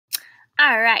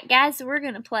Alright guys, so we're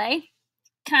going to play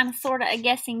kind of sort of a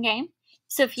guessing game.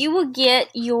 So if you will get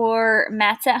your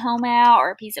mats at home out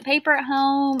or a piece of paper at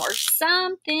home or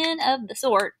something of the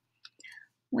sort,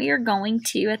 we are going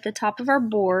to, at the top of our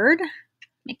board,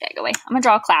 make that go away. I'm going to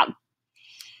draw a cloud.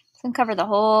 It's going to cover the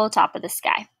whole top of the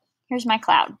sky. Here's my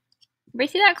cloud.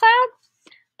 Everybody see that cloud?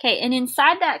 Okay, and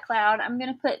inside that cloud, I'm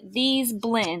going to put these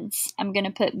blends. I'm going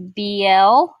to put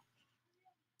BL.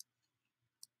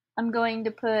 I'm going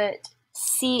to put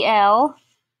CL.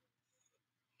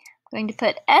 I'm going to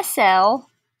put SL.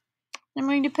 I'm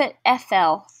going to put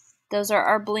FL. Those are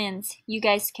our blends. You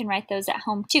guys can write those at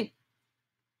home too.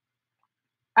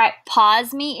 Alright,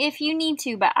 pause me if you need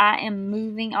to, but I am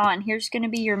moving on. Here's going to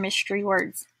be your mystery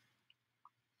words.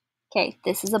 Okay,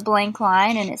 this is a blank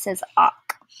line and it says OC.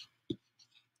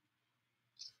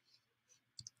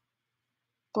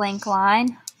 Blank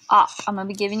line, OC. I'm going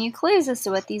to be giving you clues as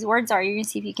to what these words are. You're going to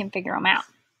see if you can figure them out.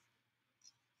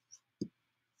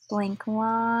 Blank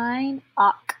line,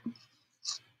 OC.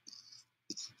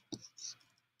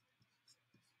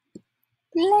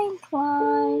 Blank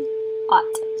line,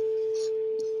 OT.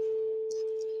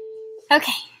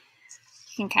 Okay,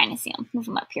 you can kind of see them. Move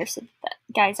them up here so that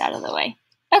guy's out of the way.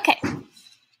 Okay,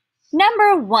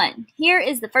 number 1. Here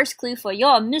is the first clue for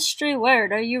your mystery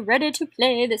word. Are you ready to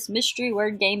play this mystery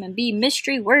word game and be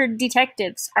mystery word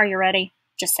detectives? Are you ready?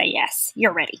 Just say yes.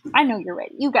 You're ready. I know you're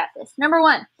ready. You got this. Number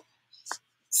 1.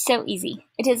 So easy.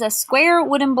 It is a square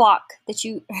wooden block that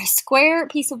a square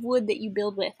piece of wood that you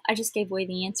build with. I just gave away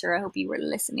the answer. I hope you were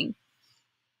listening.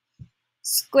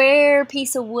 Square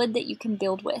piece of wood that you can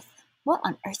build with. What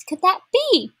on earth could that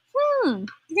be? You're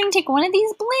going to take one of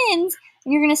these blends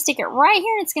and you're going to stick it right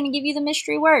here and it's going to give you the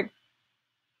mystery word.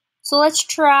 So let's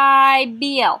try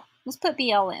BL. Let's put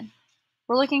BL in.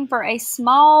 We're looking for a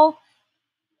small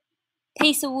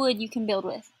piece of wood you can build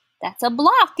with. That's a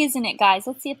block, isn't it, guys?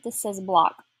 Let's see if this says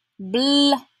block.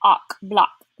 Block. Block.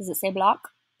 Does it say block?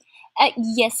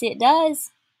 Yes, it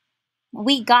does.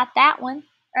 We got that one.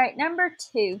 All right, number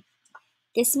 2.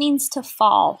 This means to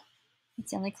fall.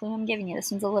 That's the only clue I'm giving you. This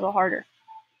one's a little harder.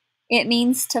 It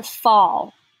means to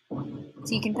fall. So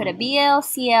you can put a BL,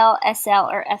 CL, SL,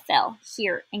 or FL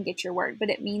here and get your word, but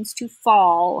it means to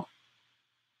fall.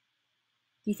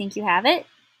 Do you think you have it?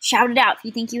 Shout it out if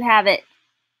you think you have it.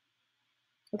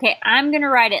 Okay, I'm going to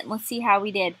write it and let's see how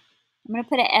we did. I'm going to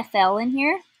put an FL in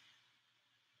here.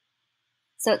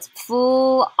 So it's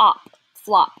full up,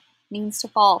 flop, means to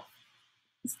fall.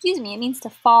 Excuse me, it means to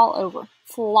fall over,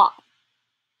 flop.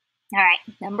 All right,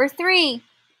 number 3.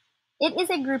 It is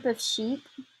a group of sheep.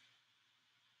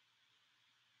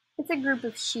 It's a group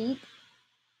of sheep.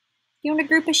 You know what a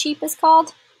group of sheep is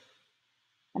called?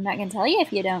 I'm not going to tell you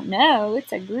if you don't know.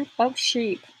 It's a group of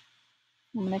sheep.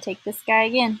 I'm going to take this guy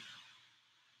again.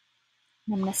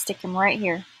 I'm going to stick him right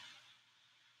here.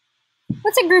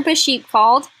 What's a group of sheep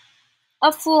called?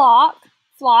 A flock.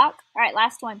 Flock. All right,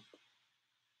 last one.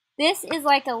 This is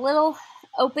like a little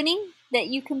opening that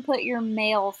you can put your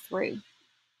mail through.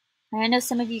 And I know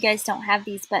some of you guys don't have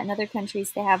these, but in other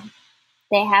countries they have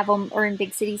them, or in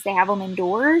big cities they have them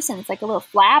indoors, and it's like a little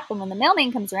flap. And when the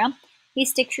mailman comes around, he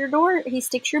sticks your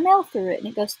mail through it, and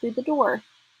it goes through the door.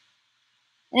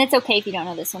 And it's okay if you don't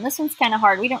know this one. This one's kind of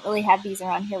hard. We don't really have these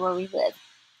around here where we live.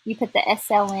 You put the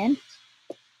SL in,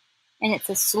 and it's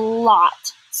a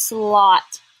slot.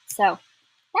 Slot. So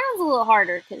that one's a little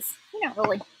harder because we don't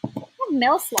really have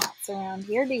mail slots around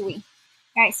here, do we?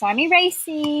 All right, so I'm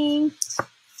erasing.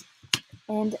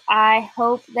 And I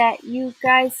hope that you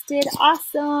guys did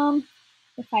awesome.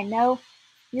 If I know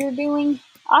you're doing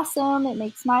awesome, it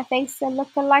makes my face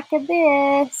look like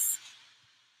this.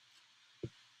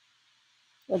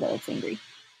 Although it's angry.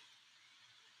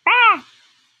 Ah!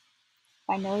 If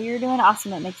I know you're doing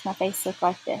awesome, it makes my face look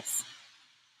like this.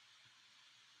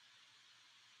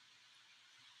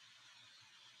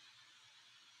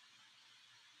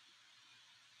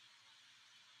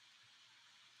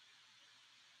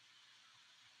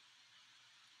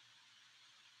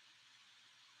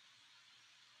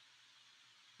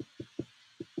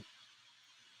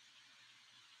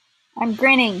 I'm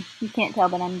grinning. You can't tell,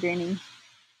 but I'm grinning.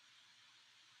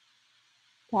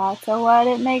 That's what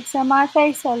it makes on my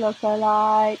face look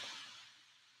like.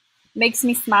 Makes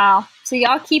me smile. So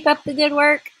y'all keep up the good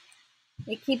work.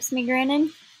 It keeps me grinning,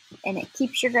 and it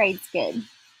keeps your grades good.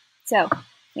 So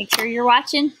make sure you're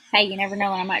watching. Hey, you never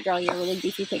know when I might draw you a really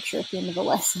goofy picture at the end of the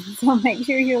lesson. So make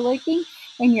sure you're looking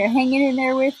and you're hanging in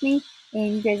there with me,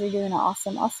 and you guys are doing an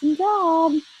awesome, awesome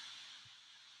job.